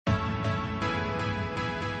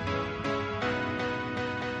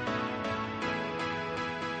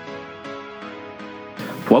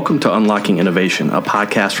Welcome to Unlocking Innovation, a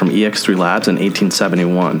podcast from EX3 Labs in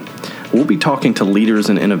 1871. We'll be talking to leaders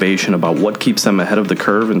in innovation about what keeps them ahead of the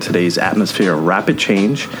curve in today's atmosphere of rapid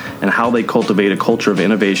change and how they cultivate a culture of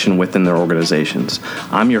innovation within their organizations.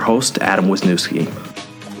 I'm your host, Adam Wisniewski.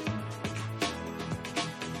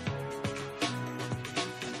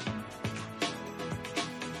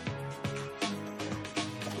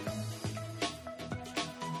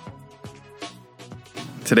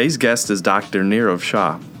 Today's guest is Dr. Nirav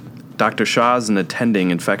Shah. Dr. Shah is an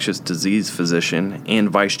attending infectious disease physician and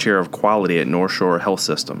vice chair of quality at North Shore Health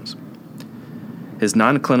Systems. His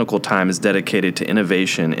non-clinical time is dedicated to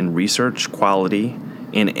innovation in research, quality,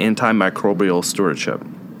 and antimicrobial stewardship.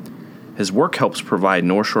 His work helps provide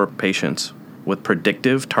North Shore patients with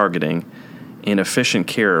predictive targeting and efficient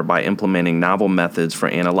care by implementing novel methods for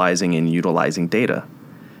analyzing and utilizing data.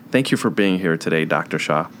 Thank you for being here today, Dr.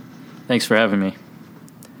 Shah. Thanks for having me.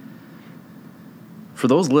 For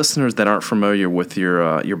those listeners that aren't familiar with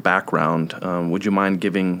your background, would you mind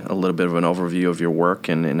giving a little bit of an overview of your work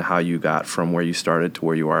and how you got from where you started to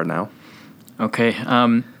where you are now? Okay.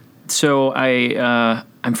 So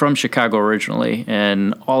I'm from Chicago originally,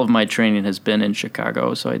 and all of my training has been in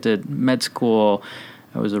Chicago. So I did med school,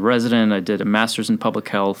 I was a resident, I did a master's in public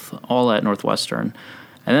health, all at Northwestern.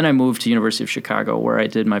 And then I moved to University of Chicago, where I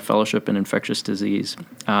did my fellowship in infectious disease.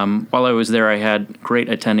 While I was there, I had great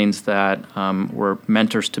attendings that were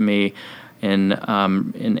mentors to me in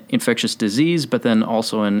infectious disease, but then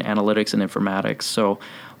also in analytics and informatics. So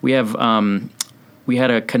we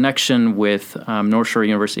had a connection with North Shore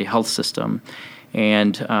University Health System,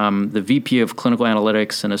 and the VP of Clinical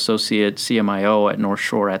Analytics and Associate CMIO at North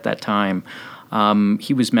Shore at that time.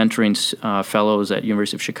 He was mentoring fellows at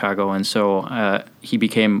University of Chicago, and so he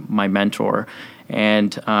became my mentor.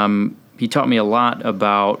 And he taught me a lot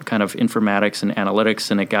about kind of informatics and analytics,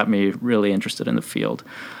 and it got me really interested in the field.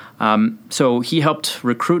 So he helped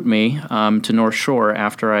recruit me to North Shore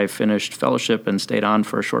after I finished fellowship and stayed on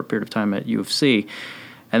for a short period of time at U of C.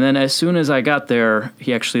 And then as soon as I got there,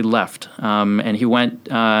 he actually left, and he went,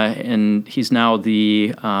 and he's now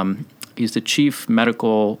he's the chief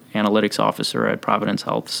medical analytics officer at Providence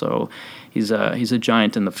Health, so he's a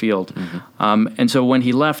giant in the field. Mm-hmm. And so when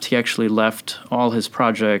he left, he actually left all his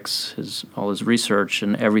projects, all his research,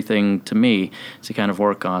 and everything to me to kind of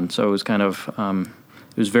work on. So it was kind of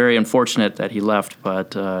it was very unfortunate that he left,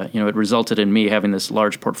 but it resulted in me having this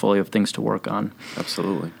large portfolio of things to work on.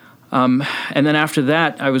 Absolutely. And then after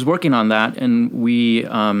that, I was working on that, and we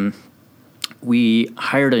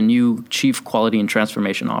hired a new chief quality and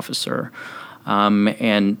transformation officer,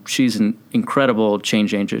 and she's an incredible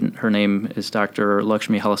change agent. Her name is Dr.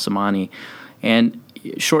 Lakshmi Halasamani. And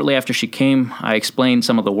shortly after she came, I explained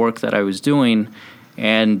some of the work that I was doing,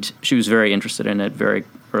 and she was very interested in it very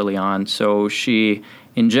early on. So she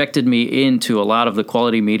injected me into a lot of the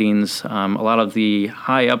quality meetings, a lot of the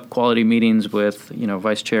high-up quality meetings with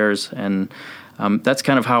vice chairs, and that's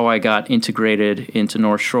kind of how I got integrated into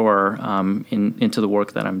North Shore, into the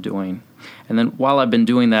work that I'm doing. And then while I've been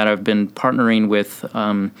doing that, I've been partnering with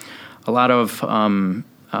a lot of,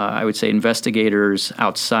 I would say, investigators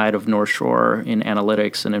outside of North Shore in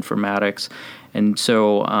analytics and informatics. And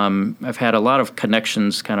so I've had a lot of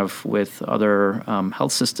connections kind of with other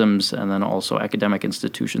health systems and then also academic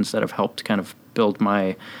institutions that have helped kind of build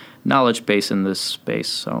my knowledge base in this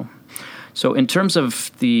space. So in terms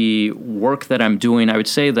of the work that I'm doing, I would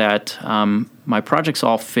say that my projects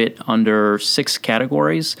all fit under 6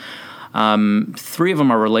 categories. 3 of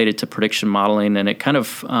them are related to prediction modeling, and it kind of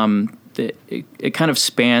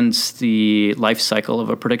spans the life cycle of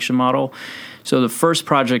a prediction model. So the first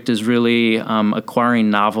project is really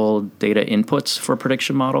acquiring novel data inputs for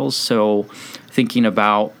prediction models. So thinking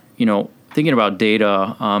about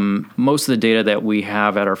data, most of the data that we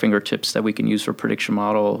have at our fingertips that we can use for prediction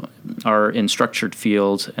model are in structured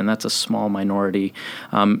fields, and that's a small minority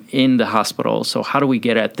in the hospital. So how do we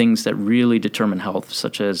get at things that really determine health,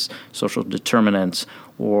 such as social determinants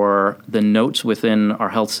or the notes within our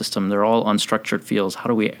health system? They're all unstructured fields. How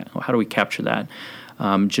do we capture that?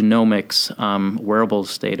 Genomics,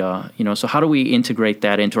 wearables data, so how do we integrate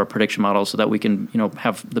that into our prediction model so that we can,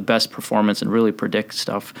 have the best performance and really predict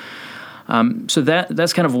stuff? So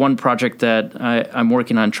that's kind of one project that I'm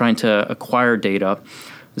working on, trying to acquire data.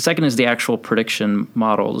 The second is the actual prediction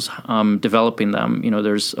models, developing them.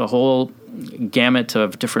 There's a whole gamut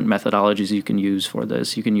of different methodologies you can use for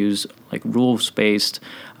this. You can use like rules-based,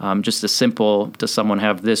 just as simple, does someone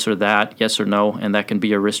have this or that, yes or no, and that can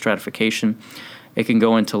be a risk stratification. It can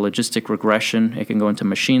go into logistic regression. It can go into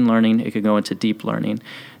machine learning. It can go into deep learning.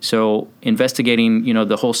 So investigating,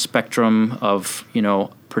 the whole spectrum of,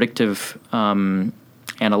 predictive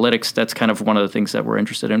analytics, that's kind of one of the things that we're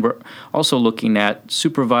interested in. We're also looking at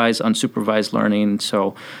supervised, unsupervised learning.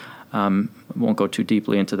 So I won't go too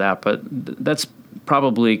deeply into that, but that's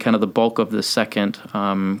probably kind of the bulk of the second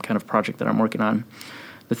kind of project that I'm working on.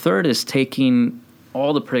 The third is taking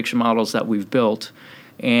all the prediction models that we've built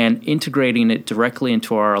and integrating it directly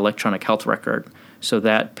into our electronic health record so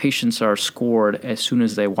that patients are scored as soon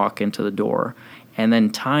as they walk into the door, and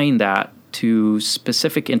then tying that to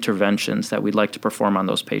specific interventions that we'd like to perform on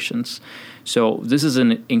those patients. So this is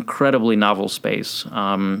an incredibly novel space.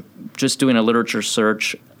 Just doing a literature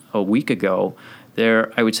search a week ago,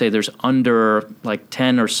 I would say there's under like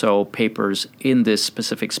 10 or so papers in this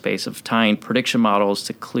specific space of tying prediction models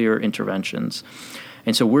to clear interventions.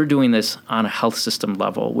 And so we're doing this on a health system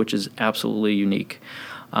level, which is absolutely unique.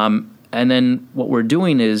 And then what we're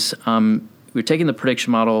doing is we're taking the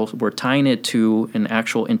prediction model, we're tying it to an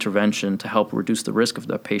actual intervention to help reduce the risk of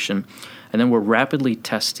the patient, and then we're rapidly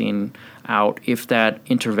testing out if that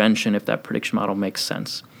intervention, if that prediction model makes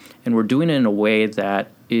sense. And we're doing it in a way that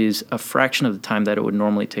is a fraction of the time that it would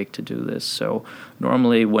normally take to do this. So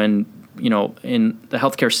normally when, in the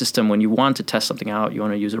healthcare system, when you want to test something out, you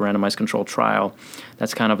want to use a randomized controlled trial.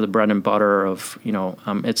 That's kind of the bread and butter of,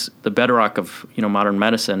 it's the bedrock of, modern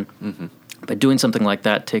medicine. Mm-hmm. But doing something like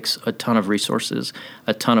that takes a ton of resources,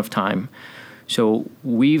 a ton of time. So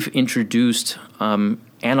we've introduced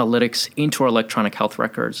analytics into our electronic health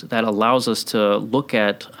records that allows us to look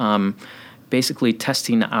at basically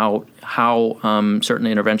testing out how certain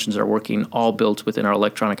interventions are working, all built within our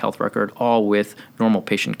electronic health record, all with normal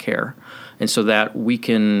patient care. And so that we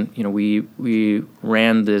can, we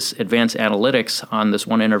ran this advanced analytics on this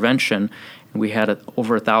one intervention, and we had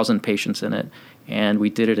over 1,000 patients in it, and we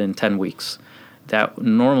did it in 10 weeks. That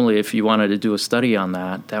normally, if you wanted to do a study on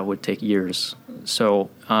that, that would take years. So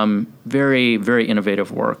very, very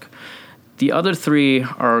innovative work. The other three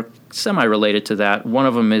are semi-related to that. One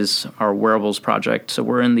of them is our wearables project. So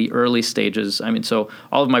we're in the early stages. So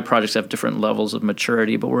all of my projects have different levels of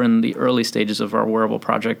maturity, but we're in the early stages of our wearable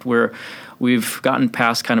project where we've gotten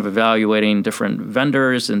past kind of evaluating different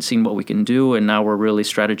vendors and seeing what we can do, and now we're really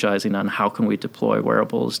strategizing on how can we deploy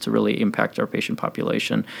wearables to really impact our patient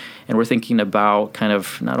population. And we're thinking about kind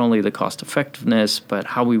of not only the cost effectiveness, but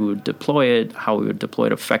how we would deploy it, how we would deploy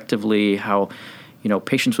it effectively, how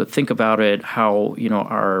patients would think about it, how,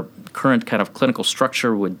 our current kind of clinical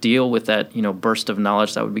structure would deal with that, burst of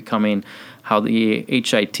knowledge that would be coming, how the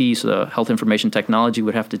HIT, so the health information technology,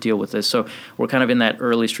 would have to deal with this. So we're kind of in that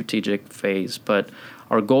early strategic phase. But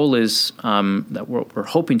our goal is that what we're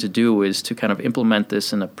hoping to do is to kind of implement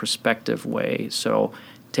this in a prospective way. So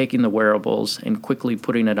taking the wearables and quickly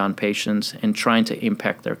putting it on patients and trying to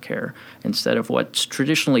impact their care instead of what's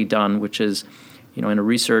traditionally done, which is, in a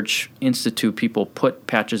research institute, people put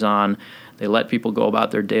patches on, they let people go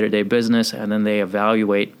about their day-to-day business, and then they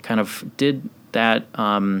evaluate kind of did that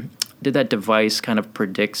device kind of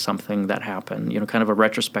predict something that happened, kind of a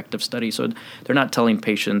retrospective study. So they're not telling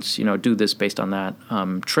patients, do this based on that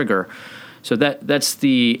trigger. So that's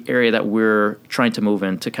the area that we're trying to move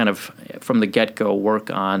in to kind of from the get-go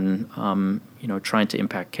work on, trying to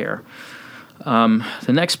impact care.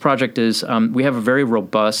 The next project is we have a very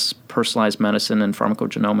robust personalized medicine and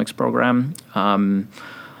pharmacogenomics program,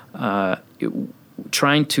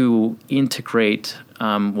 trying to integrate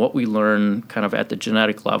what we learn kind of at the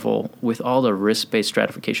genetic level with all the risk-based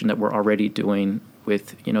stratification that we're already doing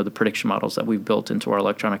with the prediction models that we've built into our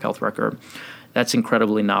electronic health record. That's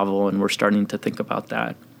incredibly novel, and we're starting to think about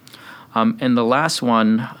that. And the last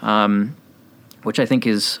one, which I think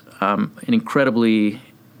is an incredibly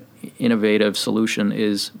innovative solution,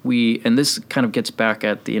 is and this kind of gets back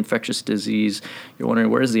at the infectious disease. You're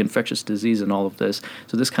wondering, where is the infectious disease in all of this?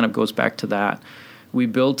 So this kind of goes back to that. We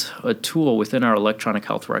built a tool within our electronic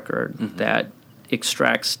health record that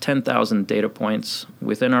extracts 10,000 data points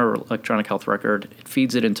within our electronic health record. It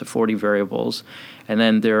feeds it into 40 variables. And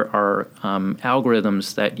then there are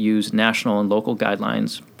algorithms that use national and local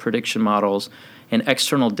guidelines, prediction models, and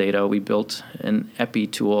external data. We built an EPI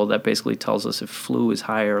tool that basically tells us if flu is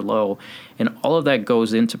high or low. And all of that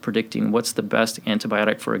goes into predicting what's the best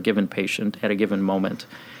antibiotic for a given patient at a given moment.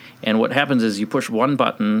 And what happens is you push one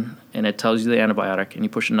button and it tells you the antibiotic, and you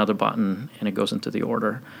push another button and it goes into the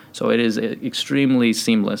order. So it is extremely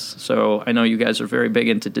seamless. So I know you guys are very big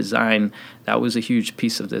into design. That was a huge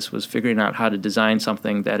piece of this, was figuring out how to design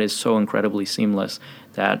something that is so incredibly seamless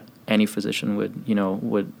that any physician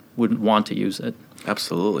would want to use it.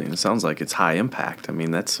 Absolutely. And it sounds like it's high impact.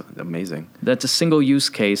 That's amazing. That's a single use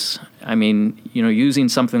case. Using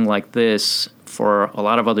something like this for a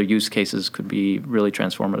lot of other use cases could be really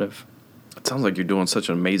transformative. It sounds like you're doing such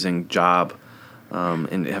an amazing job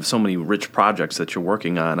and have so many rich projects that you're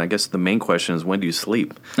working on. I guess the main question is, when do you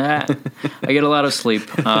sleep? I get a lot of sleep.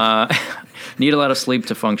 Need a lot of sleep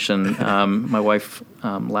to function. My wife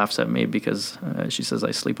laughs at me because she says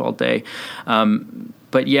I sleep all day.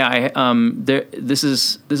 But yeah, this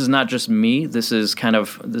is not just me. This is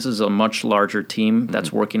a much larger team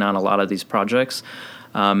that's working on a lot of these projects.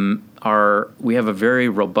 We have a very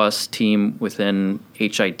robust team within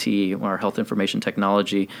HIT, our Health Information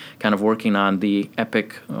Technology, kind of working on the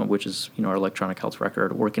Epic, which is our electronic health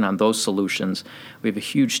record, working on those solutions. We have a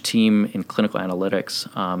huge team in clinical analytics,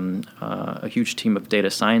 a huge team of data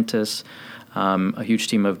scientists, a huge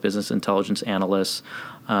team of business intelligence analysts.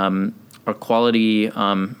 Our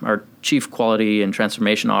chief quality and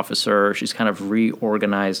transformation officer, she's kind of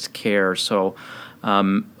reorganized care. So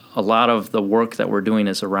a lot of the work that we're doing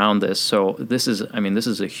is around this. So this is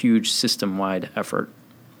a huge system-wide effort.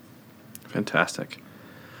 Fantastic.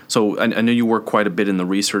 So I know you work quite a bit in the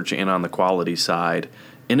research and on the quality side.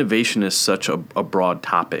 Innovation is such a broad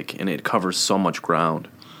topic, and it covers so much ground.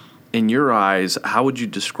 In your eyes, how would you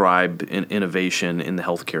describe innovation in the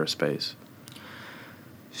healthcare space?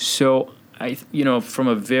 So from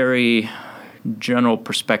a very general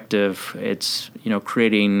perspective, it's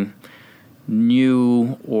creating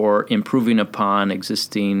new or improving upon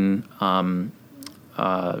existing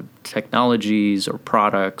technologies or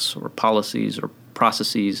products or policies or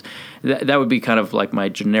processes. That would be kind of like my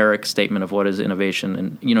generic statement of what is innovation,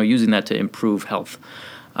 and using that to improve health.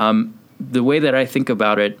 The way that I think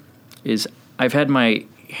about it is I've had my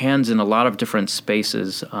hands in a lot of different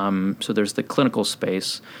spaces. So there's the clinical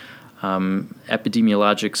space,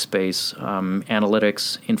 epidemiologic space,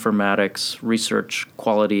 analytics, informatics, research,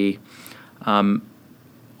 quality.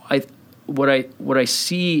 What I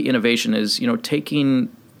see innovation is, taking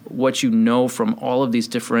what from all of these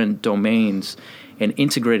different domains and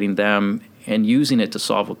integrating them and using it to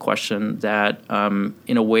solve a question that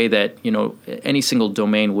in a way that any single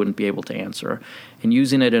domain wouldn't be able to answer, and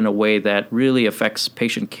using it in a way that really affects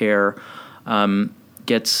patient care,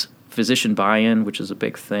 gets physician buy-in, which is a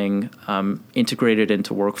big thing, integrated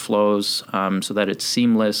into workflows so that it's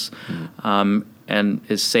seamless. And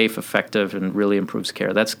is safe, effective, and really improves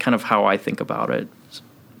care. That's kind of how I think about it.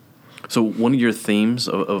 So one of your themes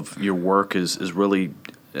of your work is really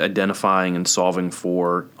identifying and solving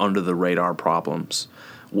for under-the-radar problems.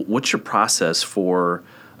 What's your process for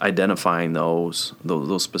identifying those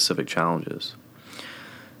specific challenges?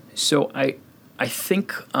 So I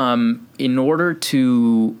think in order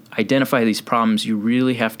to identify these problems, you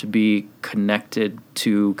really have to be connected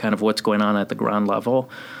to kind of what's going on at the ground level.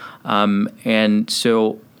 And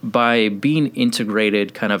so by being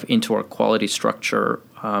integrated kind of into our quality structure,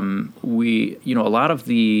 a lot of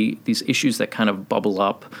these issues that kind of bubble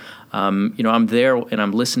up, I'm there and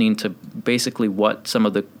I'm listening to basically what some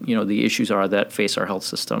of the issues are that face our health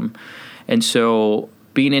system. And so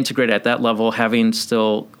being integrated at that level, having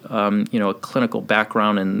still, a clinical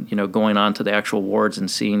background and, going on to the actual wards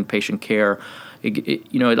and seeing patient care,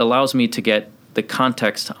 it allows me to get the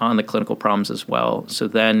context on the clinical problems as well. So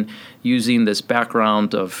then using this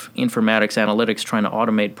background of informatics, analytics, trying to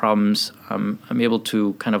automate problems, I'm able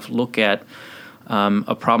to kind of look at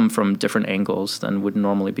a problem from different angles than would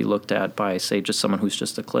normally be looked at by, say, just someone who's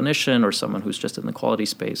just a clinician or someone who's just in the quality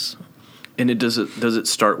space. And does it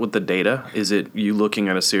start with the data? Is it you looking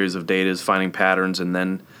at a series of data, finding patterns, and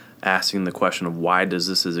then asking the question of why does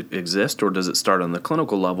this exist? Or does it start on the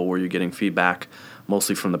clinical level where you're getting feedback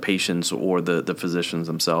mostly from the patients or the physicians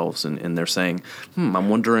themselves, and they're saying, I'm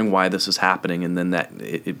wondering why this is happening, and then that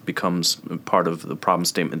it becomes part of the problem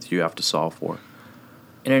statement that you have to solve for?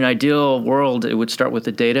 In an ideal world, it would start with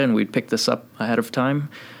the data, and we'd pick this up ahead of time.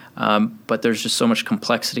 But there's just so much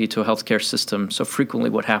complexity to a healthcare system. So frequently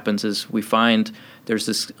what happens is we find there's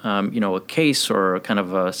this, a case or kind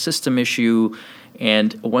of a system issue.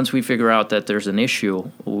 And once we figure out that there's an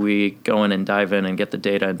issue, we go in and dive in and get the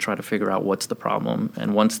data and try to figure out what's the problem.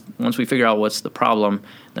 And once we figure out what's the problem,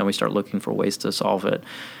 then we start looking for ways to solve it.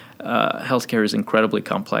 Healthcare is incredibly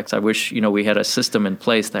complex. I wish, we had a system in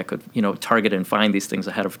place that could, target and find these things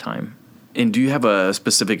ahead of time. And do you have a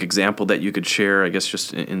specific example that you could share, I guess,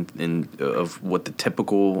 just in of what the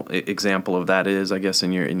typical example of that is, I guess,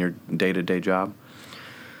 in your day-to-day job?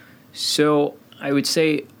 So I would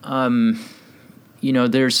say,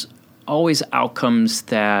 there's always outcomes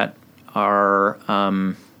that are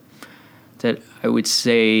that I would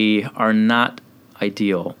say are not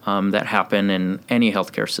ideal that happen in any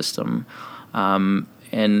healthcare system,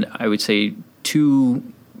 and I would say two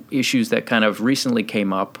issues that kind of recently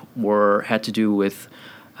came up had to do with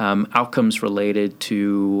outcomes related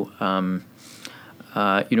to,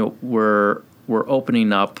 where we're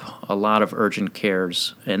opening up a lot of urgent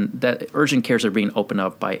cares, and that urgent cares are being opened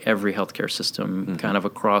up by every healthcare system kind of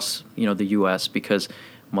across, the U.S. because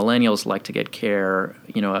millennials like to get care,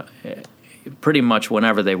 pretty much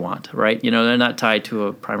whenever they want, right? They're not tied to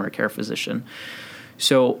a primary care physician.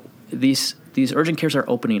 So these urgent cares are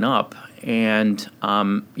opening up, and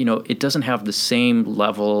it doesn't have the same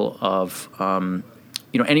level of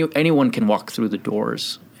anyone can walk through the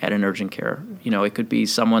doors at an urgent care. It could be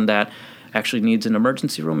someone that actually needs an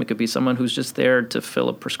emergency room. It could be someone who's just there to fill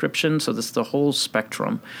a prescription. So this is the whole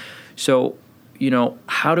spectrum. So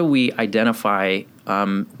how do we identify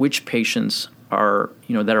which patients are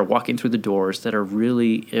that are walking through the doors that are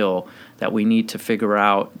really ill, that we need to figure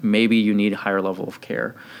out maybe you need a higher level of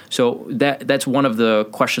care. So that's one of the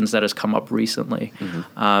questions that has come up recently.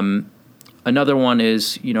 Another one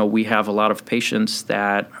is, we have a lot of patients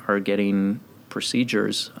that are getting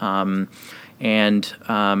procedures, and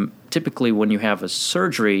typically when you have a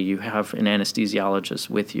surgery, you have an anesthesiologist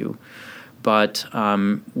with you. But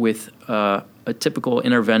with a typical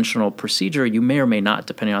interventional procedure, you may or may not,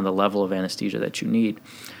 depending on the level of anesthesia that you need.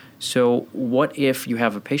 So what if you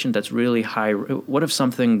have a patient that's really high? What if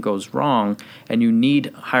something goes wrong and you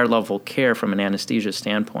need higher level care from an anesthesia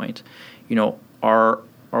standpoint?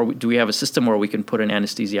 Do we have a system where we can put an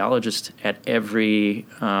anesthesiologist at every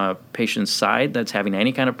patient's side that's having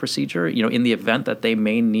any kind of procedure, in the event that they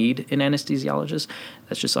may need an anesthesiologist?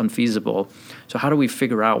 That's just unfeasible. So how do we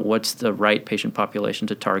figure out what's the right patient population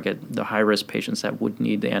to target, the high-risk patients that would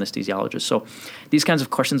need the anesthesiologist? So these kinds of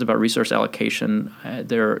questions about resource allocation,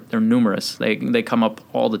 they're numerous. They come up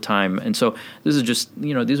all the time. And so this is just,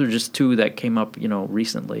 these are just two that came up,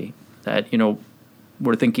 recently that,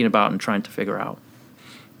 we're thinking about and trying to figure out.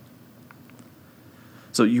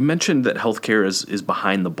 So you mentioned that healthcare is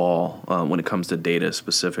behind the ball when it comes to data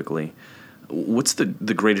specifically. What's the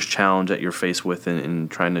greatest challenge that you're faced with in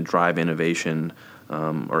trying to drive innovation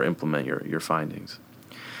or implement your findings?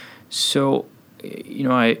 So,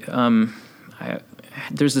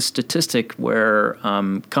 there's a statistic where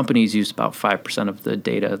companies use about 5% of the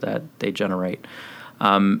data that they generate.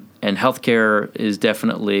 And healthcare is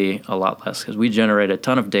definitely a lot less because we generate a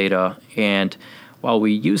ton of data, and while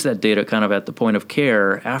we use that data kind of at the point of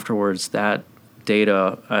care, afterwards that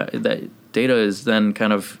data is then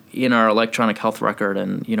kind of in our electronic health record,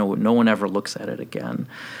 and no one ever looks at it again.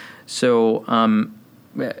 So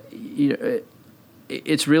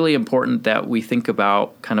it's really important that we think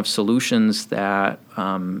about kind of solutions that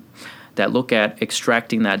look at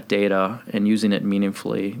extracting that data and using it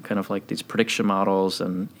meaningfully, kind of like these prediction models,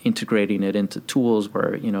 and integrating it into tools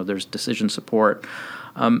where there's decision support.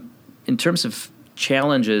 In terms of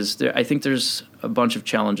challenges, I think there's a bunch of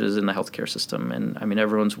challenges in the healthcare system, and I mean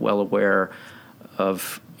everyone's well aware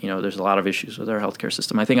of there's a lot of issues with our healthcare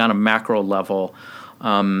system. I think on a macro level,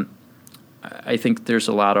 I think there's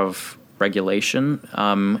a lot of regulation,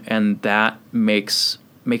 and that makes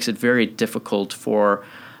it very difficult for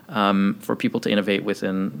people to innovate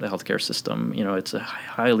within the healthcare system. It's a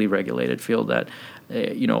highly regulated field that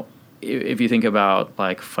if you think about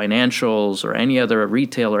like financials or any other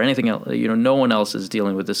retail or anything else, no one else is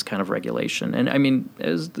dealing with this kind of regulation. And I mean,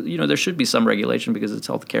 there should be some regulation because it's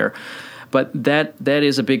healthcare, but that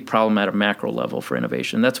is a big problem at a macro level for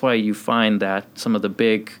innovation. That's why you find that some of the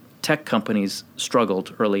big tech companies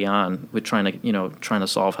struggled early on with trying to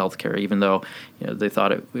solve healthcare, even though they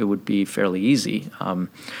thought it would be fairly easy. On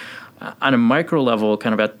a micro level,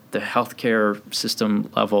 kind of at the healthcare system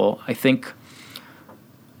level, I think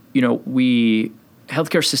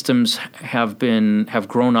healthcare systems have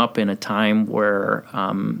grown up in a time where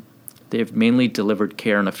they've mainly delivered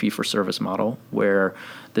care in a fee-for-service model, where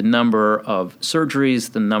the number of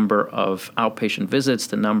surgeries, the number of outpatient visits,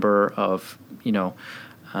 the number of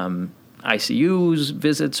ICUs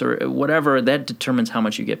visits or whatever, that determines how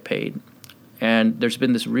much you get paid. And there's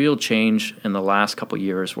been this real change in the last couple of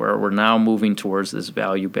years where we're now moving towards this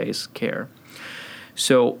value-based care.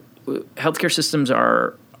 So healthcare systems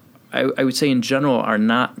are, I would say in general, are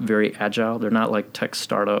not very agile. They're not like tech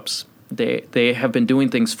startups. They have been doing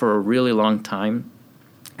things for a really long time.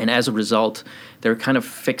 And as a result, they're kind of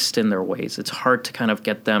fixed in their ways. It's hard to kind of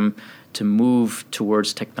get them to move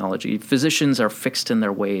towards technology. Physicians are fixed in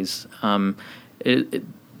their ways.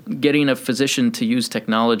 Getting a physician to use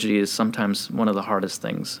technology is sometimes one of the hardest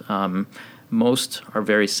things. Most are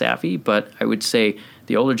very savvy, but I would say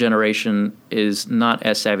the older generation is not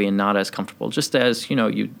as savvy and not as comfortable. Just as,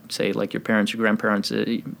 you say like your parents, your grandparents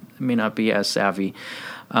may not be as savvy.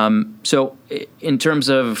 So in terms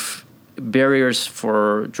of barriers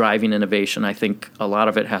for driving innovation, I think a lot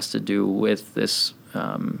of it has to do with this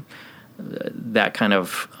that kind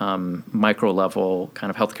of micro level kind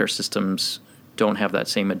of healthcare systems don't have that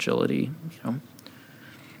same agility.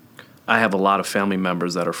 I have a lot of family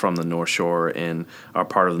members that are from the North Shore and are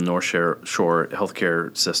part of the North Shore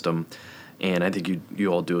healthcare system, and I think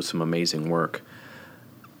you all do some amazing work.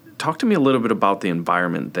 Talk to me a little bit about the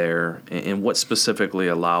environment there and what specifically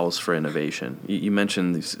allows for innovation. You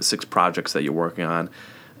mentioned these 6 projects that you're working on.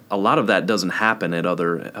 A lot of that doesn't happen at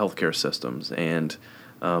other healthcare systems, and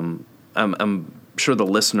I'm sure the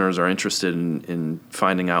listeners are interested in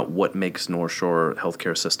finding out what makes North Shore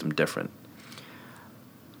healthcare system different.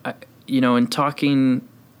 In talking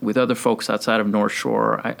with other folks outside of North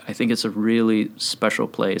Shore, I think it's a really special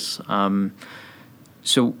place.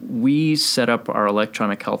 So we set up our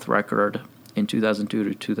electronic health record in 2002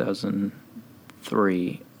 to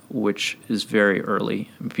 2003, which is very early.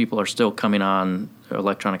 People are still coming on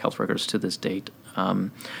electronic health records to this date.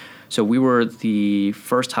 So we were the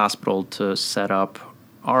first hospital to set up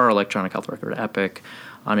our electronic health record, Epic,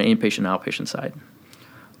 on an inpatient-outpatient side.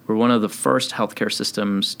 We're one of the first healthcare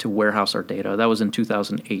systems to warehouse our data. That was in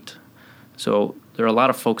 2008. So there are a lot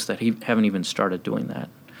of folks that haven't even started doing that.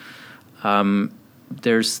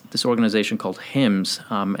 There's this organization called HIMSS,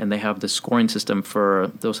 and they have this scoring system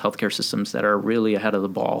for those healthcare systems that are really ahead of the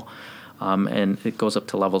ball, and it goes up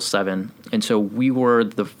to level 7. And so we were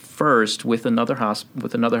the first with another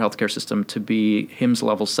healthcare system to be HIMSS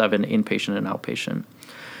level 7 inpatient and outpatient.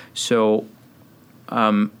 So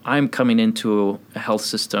I'm coming into a health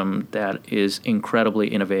system that is incredibly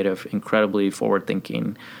innovative, incredibly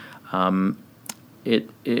forward-thinking.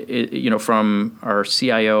 From our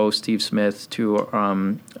CIO, Steve Smith, to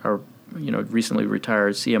our recently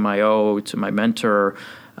retired CMIO, to my mentor,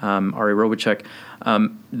 Ari Robichek,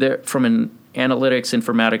 from an analytics,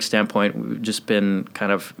 informatics standpoint, we've just been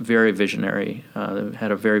kind of very visionary,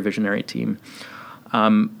 had a very visionary team.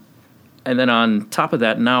 And then on top of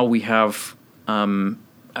that, now we have, I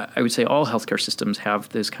would say all healthcare systems have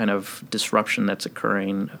this kind of disruption that's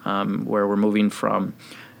occurring, where we're moving from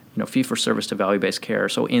fee-for-service to value-based care.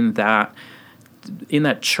 So in that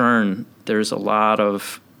churn, there's a lot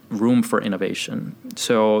of room for innovation.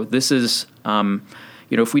 So this is,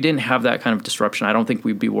 if we didn't have that kind of disruption, I don't think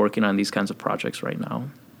we'd be working on these kinds of projects right now.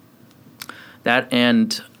 That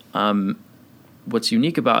and what's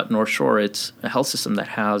unique about North Shore, it's a health system that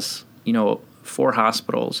has, 4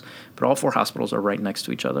 hospitals, but all 4 hospitals are right next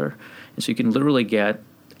to each other. And so you can literally get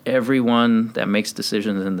everyone that makes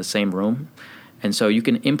decisions in the same room. And so you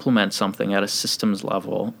can implement something at a systems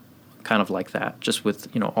level kind of like that, just with,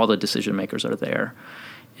 all the decision makers are there.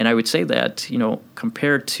 And I would say that,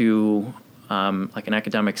 compared to like an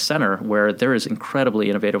academic center where there is incredibly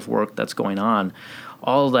innovative work that's going on,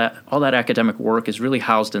 all that academic work is really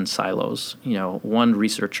housed in silos. One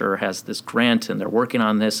researcher has this grant and they're working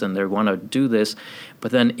on this and they want to do this, but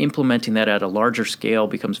then implementing that at a larger scale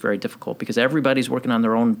becomes very difficult because everybody's working on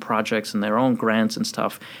their own projects and their own grants and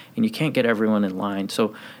stuff, and you can't get everyone in line.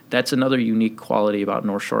 So that's another unique quality about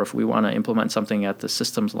North Shore. If we want to implement something at the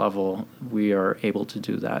systems level, we are able to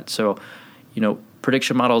do that. So,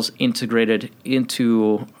 prediction models integrated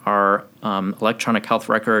into our electronic health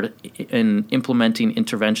record in implementing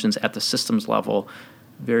interventions at the systems level,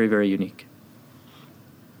 very, very unique.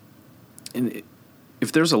 And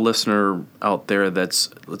if there's a listener out there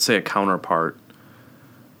that's, let's say, a counterpart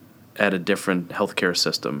at a different healthcare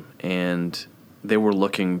system and they were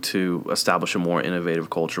looking to establish a more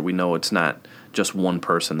innovative culture, we know it's not just one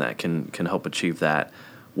person that can help achieve that.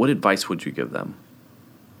 What advice would you give them?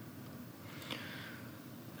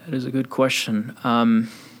 That is a good question.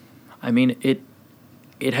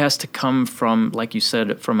 It has to come from, like you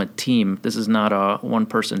said, from a team. This is not a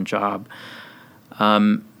one-person job.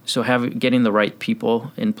 So getting the right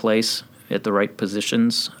people in place at the right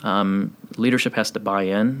positions. Leadership has to buy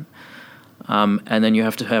in. And then you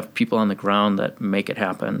have to have people on the ground that make it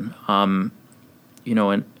happen. An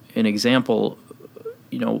example,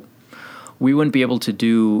 we wouldn't be able to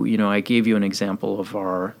do, I gave you an example of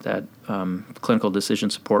that clinical decision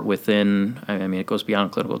support within, it goes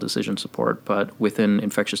beyond clinical decision support, but within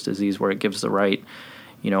infectious disease where it gives the right,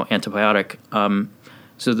 antibiotic.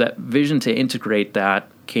 So that vision to integrate that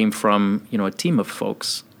came from, a team of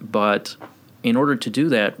folks. But in order to do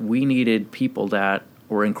that, we needed people that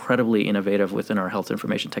were incredibly innovative within our health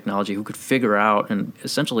information technology who could figure out and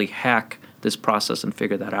essentially hack this process and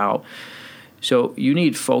figure that out. So you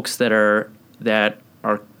need folks that are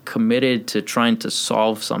committed to trying to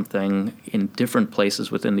solve something in different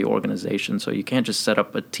places within the organization. So you can't just set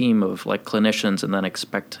up a team of like clinicians and then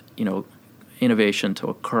expect, innovation to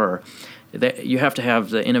occur. You have to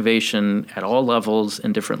have the innovation at all levels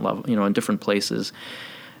in different in different places.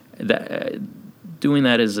 doing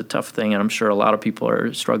that is a tough thing, and I'm sure a lot of people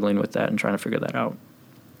are struggling with that and trying to figure that out.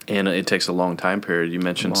 And it takes a long time period. You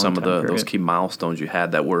mentioned some of those key milestones you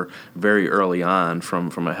had that were very early on from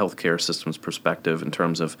a healthcare systems perspective in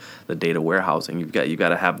terms of the data warehousing. You've got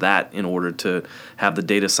to have that in order to have the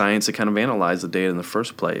data science to kind of analyze the data in the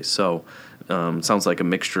first place. So it sounds like a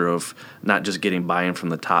mixture of not just getting buy-in from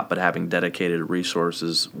the top, but having dedicated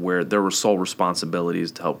resources where there were sole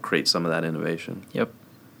responsibilities to help create some of that innovation. Yep.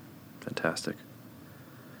 Fantastic.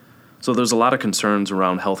 So there's a lot of concerns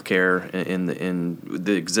around healthcare in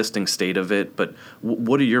the existing state of it, but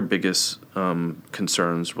what are your biggest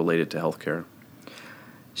concerns related to healthcare?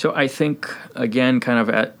 So I think, again, kind of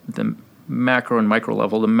at the macro and micro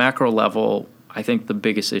level. The macro level, I think the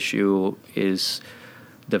biggest issue is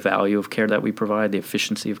the value of care that we provide, the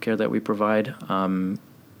efficiency of care that we provide. GDP,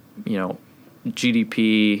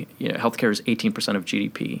 healthcare is 18% of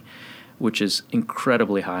GDP, which is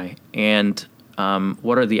incredibly high. And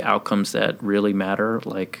what are the outcomes that really matter,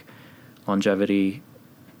 like longevity,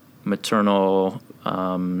 maternal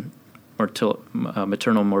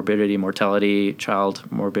morbidity, mortality,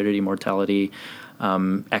 child morbidity, mortality,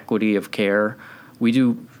 equity of care? We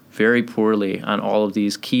do very poorly on all of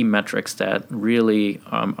these key metrics that really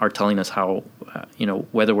are telling us how,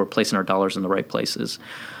 whether we're placing our dollars in the right places.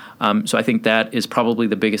 So I think that is probably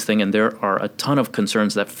the biggest thing, and there are a ton of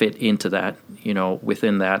concerns that fit into that,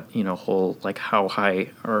 within that, whole, like how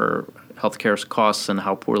high our healthcare costs and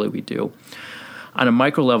how poorly we do. On a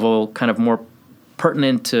micro level, kind of more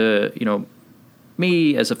pertinent to,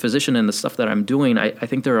 me as a physician and the stuff that I'm doing, I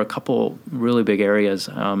think there are a couple really big areas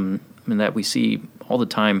that we see all the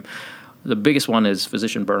time. The biggest one is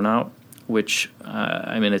physician burnout, which,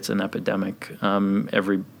 it's an epidemic.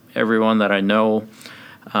 Everyone that I know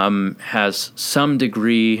has some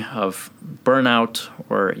degree of burnout,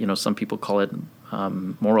 or some people call it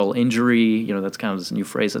moral injury. That's kind of this new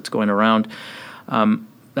phrase that's going around.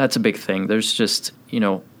 That's a big thing. There's just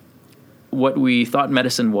what we thought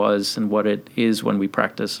medicine was and what it is when we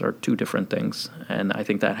practice are two different things, and I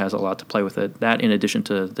think that has a lot to play with it. That, in addition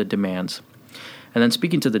to the demands, and then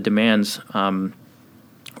speaking to the demands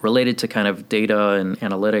related to kind of data and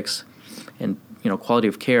analytics and quality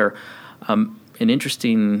of care.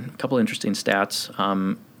 Couple interesting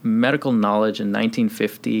stats. Medical knowledge in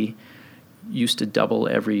 1950 used to double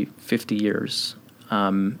every 50 years.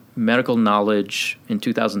 Medical knowledge in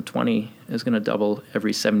 2020 is going to double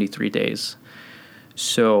every 73 days.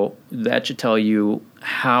 So that should tell you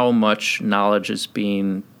how much knowledge is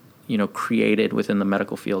being, created within the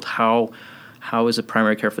medical field. How is a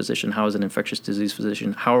primary care physician? How is an infectious disease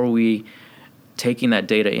physician? How are we taking that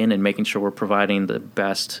data in and making sure we're providing the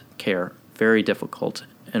best care? Very difficult.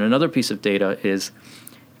 And another piece of data is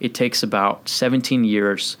it takes about 17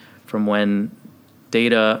 years from when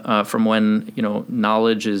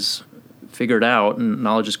knowledge is figured out and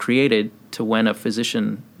knowledge is created to when a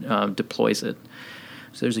physician deploys it.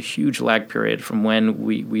 So there's a huge lag period from when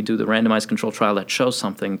we do the randomized control trial that shows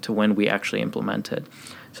something to when we actually implement it.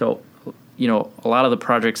 So, a lot of the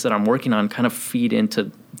projects that I'm working on kind of feed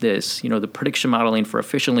into this. The prediction modeling for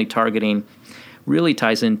efficiently targeting really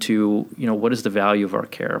ties into, what is the value of our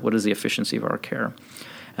care? What is the efficiency of our care?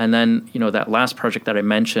 And then, that last project that I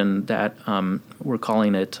mentioned that we're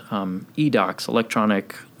calling it eDocs,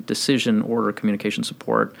 Electronic Decision Order Communication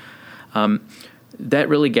Support, that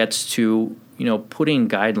really gets to, putting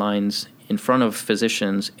guidelines in front of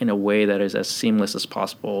physicians in a way that is as seamless as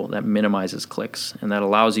possible, that minimizes clicks, and that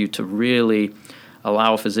allows you to really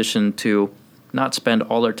allow a physician to not spend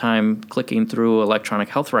all their time clicking through electronic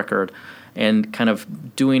health record and kind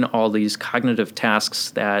of doing all these cognitive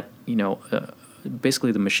tasks that,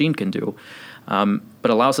 basically the machine can do,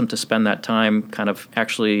 but allows them to spend that time kind of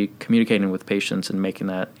actually communicating with patients and making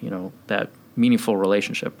that, that meaningful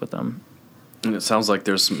relationship with them. And it sounds like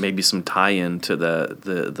there's maybe some tie-in to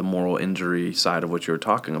the moral injury side of what you were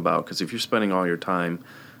talking about, because if you're spending all your time,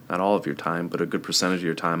 not all of your time, but a good percentage of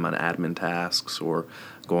your time on admin tasks or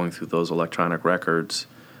going through those electronic records,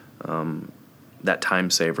 that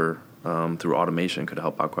time saver through automation could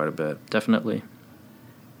help out quite a bit. Definitely.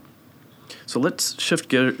 So let's shift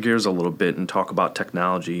gears a little bit and talk about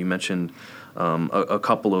technology. You mentioned a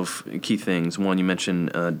couple of key things. One, you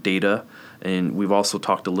mentioned data, and we've also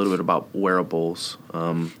talked a little bit about wearables.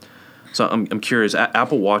 So I'm curious.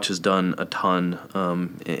 Apple Watch has done a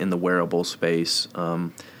ton in the wearable space.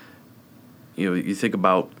 You think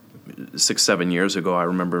about 6-7 years ago. I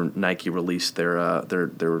remember Nike released their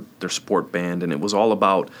sport band, and it was all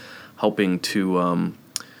about helping to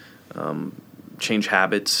change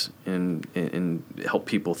habits and help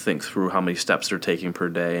people think through how many steps they're taking per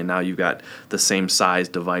day. And now you've got the same size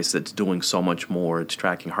device that's doing so much more. It's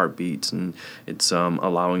tracking heartbeats, and it's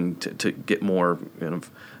allowing to get more kind of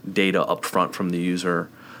data up front from the user.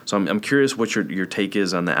 So I'm curious what your take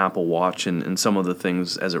is on the Apple Watch and some of the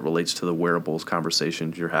things as it relates to the wearables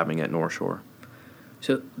conversations you're having at North Shore.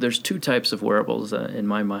 So there's two types of wearables in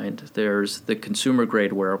my mind. There's the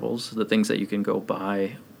consumer-grade wearables, the things that you can go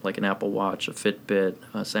buy, like an Apple Watch, a Fitbit,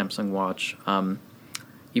 a Samsung Watch,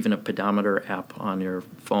 even a pedometer app on your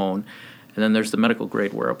phone. And then there's the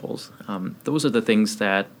medical-grade wearables. Those are the things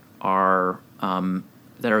that are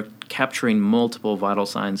capturing multiple vital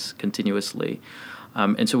signs continuously.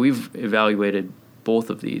 And so we've evaluated both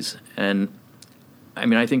of these. And I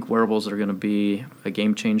mean, I think wearables are going to be a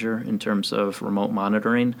game changer in terms of remote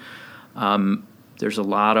monitoring. There's a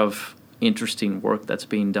lot of interesting work that's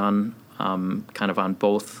being done kind of on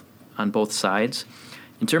both sides.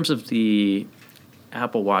 In terms of the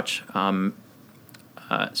Apple Watch,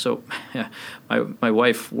 so my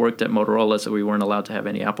wife worked at Motorola, so we weren't allowed to have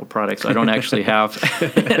any Apple products. So I don't actually have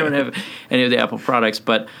I don't have any of the Apple products,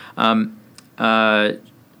 but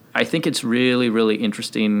I think it's really, really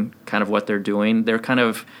interesting kind of what they're doing. They're kind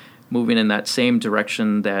of moving in that same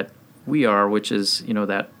direction that we are, which is,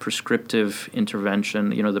 that prescriptive intervention,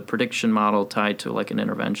 the prediction model tied to like an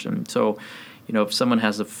intervention. So, if someone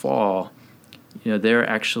has a fall, they're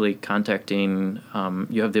actually contacting,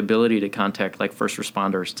 you have the ability to contact like first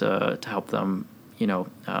responders to help them,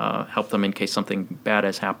 help them in case something bad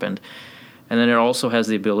has happened. And then it also has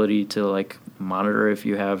the ability to like monitor if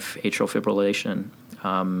you have atrial fibrillation,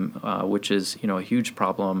 which is, a huge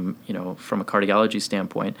problem, from a cardiology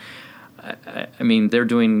standpoint. I mean, they're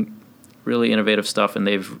doing really innovative stuff, and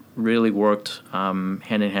they've really worked hand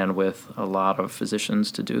in hand with a lot of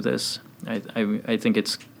physicians to do this. I think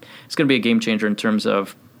it's going to be a game changer in terms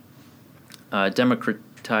of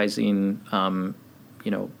democratizing,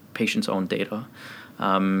 patients' own data,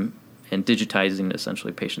 and digitizing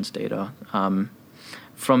essentially patients' data.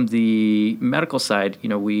 From the medical side,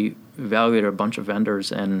 we evaluated a bunch of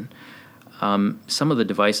vendors, and some of the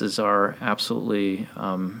devices are absolutely,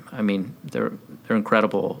 they're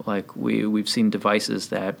incredible. Like we've seen devices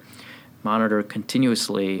that monitor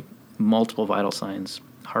continuously multiple vital signs: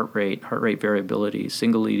 heart rate variability,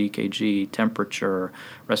 single lead EKG, temperature,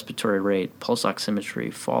 respiratory rate, pulse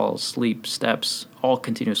oximetry, falls, sleep, steps, all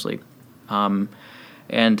continuously. And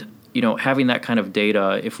having that kind of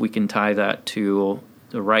data, if we can tie that to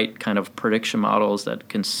the right kind of prediction models that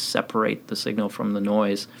can separate the signal from the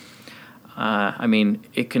noise,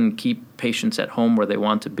 it can keep patients at home where they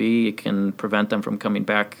want to be. It can prevent them from coming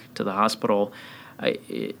back to the hospital.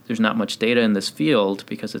 There's not much data in this field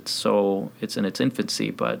because it's in its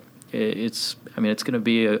infancy, but it's going to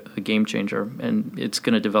be a game changer, and it's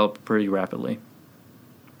going to develop pretty rapidly.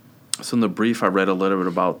 So in the brief, I read a little bit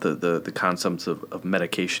about the concepts of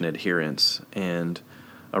medication adherence, and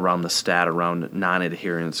around the stat around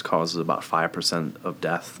non-adherence causes about 5% of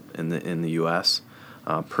death in the U.S.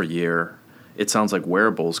 Per year. It sounds like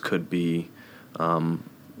wearables could be something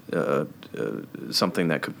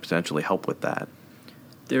that could potentially help with that.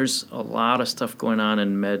 There's a lot of stuff going on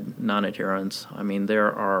in med non-adherence. I mean,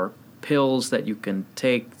 there are pills that you can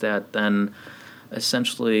take that then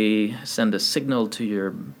essentially send a signal to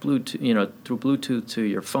your Bluetooth, through Bluetooth to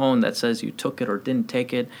your phone that says you took it or didn't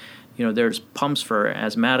take it. There's pumps for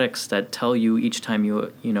asthmatics that tell you each time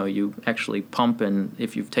you actually pump and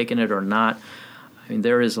if you've taken it or not. I mean,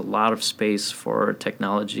 there is a lot of space for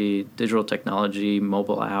technology, digital technology,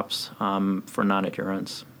 mobile apps for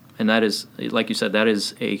non-adherence. And that is, like you said, that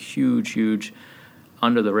is a huge, huge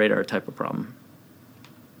under-the-radar type of problem.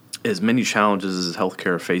 As many challenges as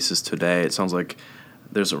healthcare faces today, it sounds like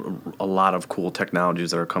there's a lot of cool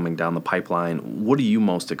technologies that are coming down the pipeline. What are you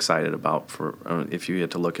most excited about for if you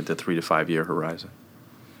had to look at the 3 to 5 year horizon?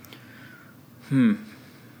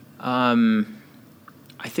 I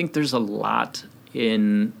think there's a lot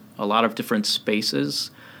in a lot of different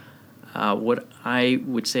spaces. What I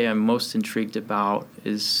would say I'm most intrigued about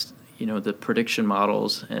is, the prediction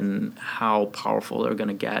models and how powerful they're going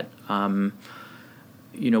to get.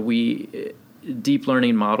 Deep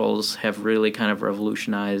learning models have really kind of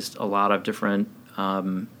revolutionized a lot of different,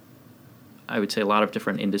 I would say a lot of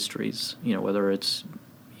different industries, whether it's,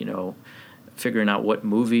 figuring out what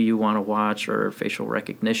movie you want to watch or facial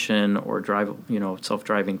recognition or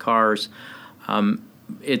self-driving cars.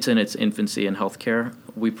 It's in its infancy in healthcare.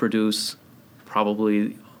 We produce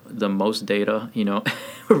probably the most data, we're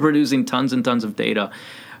producing tons and tons of data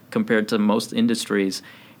compared to most industries,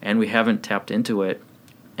 and we haven't tapped into it.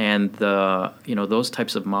 And those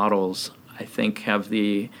types of models, I think have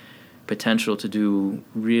the potential to do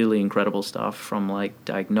really incredible stuff, from like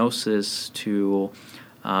diagnosis to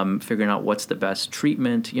figuring out what's the best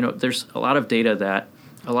treatment. There's a lot of data that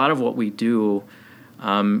a lot of what we do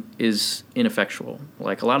is ineffectual.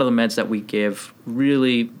 Like a lot of the meds that we give,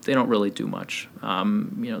 they don't really do much.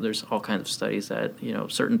 There's all kinds of studies that,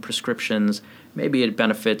 certain prescriptions, maybe it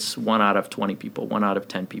benefits 1 out of 20 people, 1 out of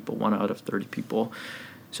 10 people, 1 out of 30 people.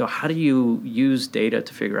 So how do you use data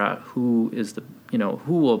to figure out who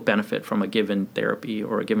will benefit from a given therapy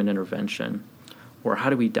or a given intervention? Or how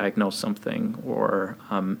do we diagnose something? Or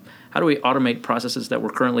how do we automate processes that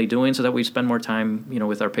we're currently doing so that we spend more time,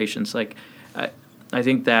 with our patients? Like, I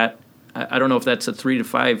think that, I don't know if that's a 3 to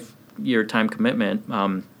 5 year time commitment.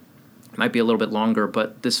 Might be a little bit longer,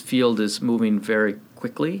 but this field is moving very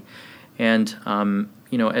quickly. And,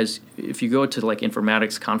 if you go to like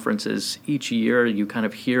informatics conferences each year, you kind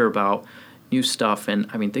of hear about new stuff. And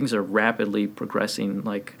I mean, things are rapidly progressing.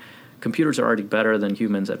 Like computers are already better than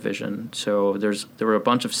humans at vision. So there were a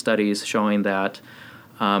bunch of studies showing that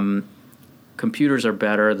computers are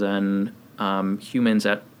better than humans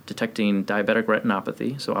at detecting diabetic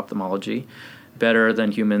retinopathy, so ophthalmology, better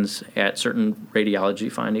than humans at certain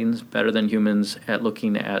radiology findings, better than humans at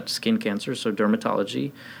looking at skin cancer, so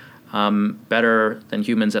dermatology, better than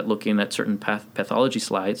humans at looking at certain pathology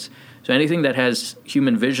slides. So anything that has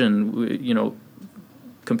human vision,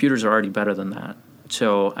 computers are already better than that.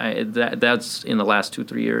 So that's in the last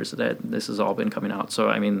 2-3 years that this has all been coming out. So,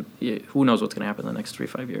 I mean, who knows what's going to happen in the next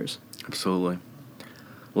 3-5 years. Absolutely.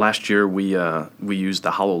 Last year, we used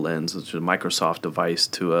the HoloLens, which is a Microsoft device,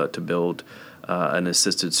 to build an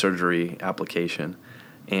assisted surgery application.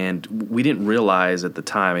 And we didn't realize at the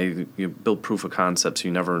time, you build proof of concepts,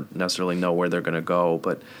 you never necessarily know where they're going to go,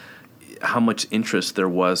 but how much interest there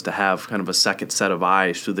was to have kind of a second set of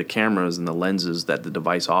eyes through the cameras and the lenses that the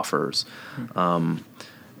device offers.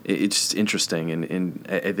 It's just interesting, and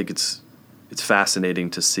I think it's fascinating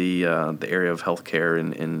to see the area of healthcare,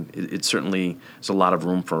 and it certainly there's a lot of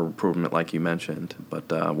room for improvement, like you mentioned.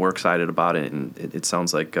 But we're excited about it, and it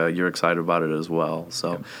sounds like you're excited about it as well.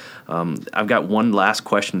 So I've got one last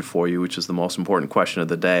question for you, which is the most important question of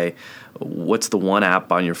the day. What's the one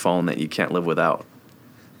app on your phone that you can't live without?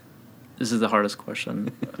 This is the hardest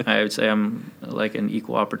question. I would say I'm like an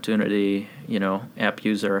equal opportunity, app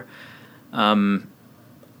user. I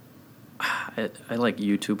like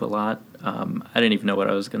YouTube a lot. I didn't even know what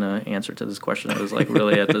I was going to answer to this question. I was like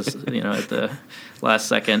really at this, at the last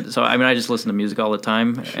second. So, I mean, I just listen to music all the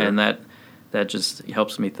time, sure. And that just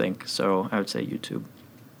helps me think. So I would say YouTube.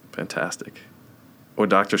 Fantastic. Well,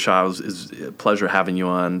 Dr. Shah, it was a pleasure having you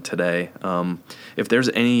on today. If there's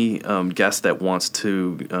any guest that wants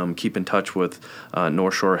to keep in touch with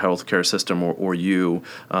North Shore Healthcare System or you,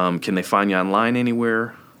 can they find you online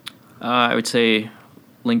anywhere? I would say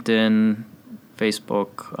LinkedIn,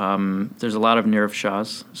 Facebook. There's a lot of Nirav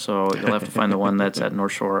Shahs, so you'll have to find the one that's at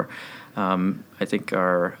North Shore. I think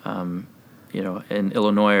our, in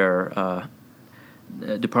Illinois, our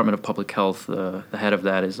Department of Public Health, the head of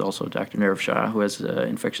that is also Dr. Nirav Shah, who has an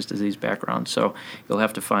infectious disease background. So you'll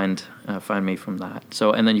have to find me from that.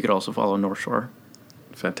 So, and then you could also follow North Shore.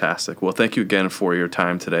 Fantastic. Well, thank you again for your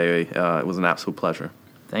time today. It was an absolute pleasure.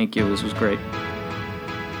 Thank you. This was great.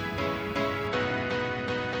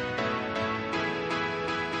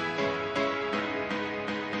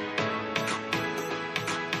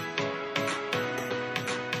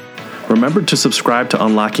 Remember to subscribe to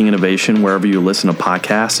Unlocking Innovation wherever you listen to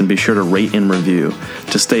podcasts, and be sure to rate and review.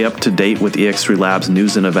 To stay up to date with EX3 Labs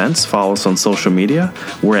news and events, follow us on social media.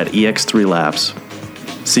 We're at EX3 Labs.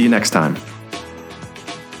 See you next time.